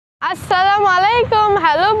আসসালামু আলাইকুম।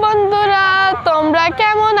 হ্যালো বন্ধুরা, তোমরা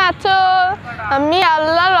কেমন আছো? আমি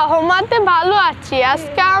আল্লাহর রহমতে ভালো আছি।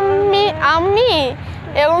 আজকে আমি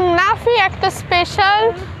এবং নাফি একটা স্পেশাল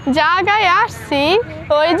জায়গায় আসছি।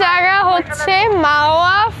 ওই জায়গা হচ্ছে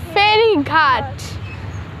মাওয়া ফেরিঘাট।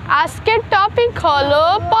 আজকের টপিক হলো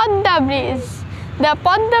Padma bridge. The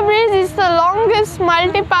Padma bridge is the longest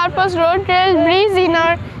multi-purpose road rail bridge in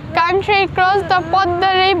our country across the Padma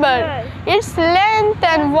River. Its length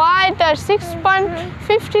and width are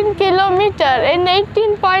 6.15 km and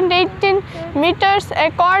 18.18 meters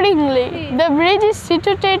accordingly. The bridge is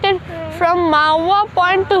situated from Mawa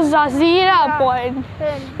Point to Jazira Point.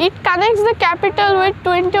 It connects the capital with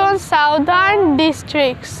 21 southern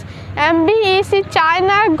districts. MBEC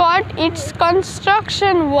China got its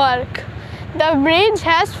construction work. The bridge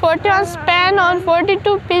has 41 span on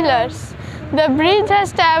 42 pillars. The bridge has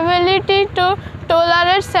the ability to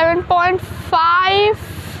tolerate 7.5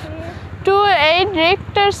 to 8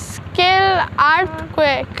 Richter scale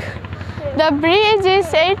earthquake. The bridge is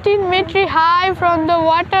 18 meters high from the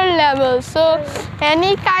water level, so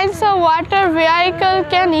any kinds of water vehicle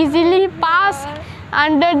can easily pass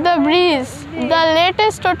under the bridge. The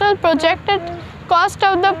latest total projected cost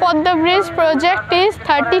of the Padma Bridge project is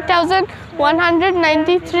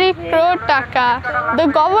 30,193 crore taka. The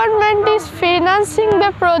government is financing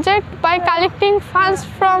the project by collecting funds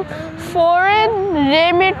from foreign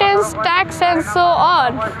remittance tax and so on.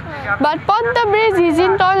 But Padma Bridge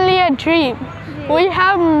isn't only a dream. We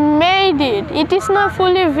have made it. It is now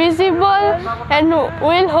fully visible and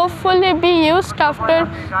will hopefully be used after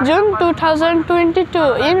June 2022.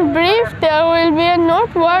 In brief, there will be a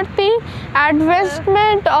noteworthy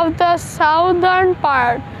advancement of the southern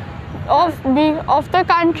part of the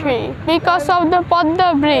country because of the Padma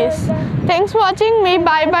Bridge. Thanks for watching me.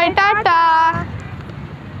 Bye bye, tata.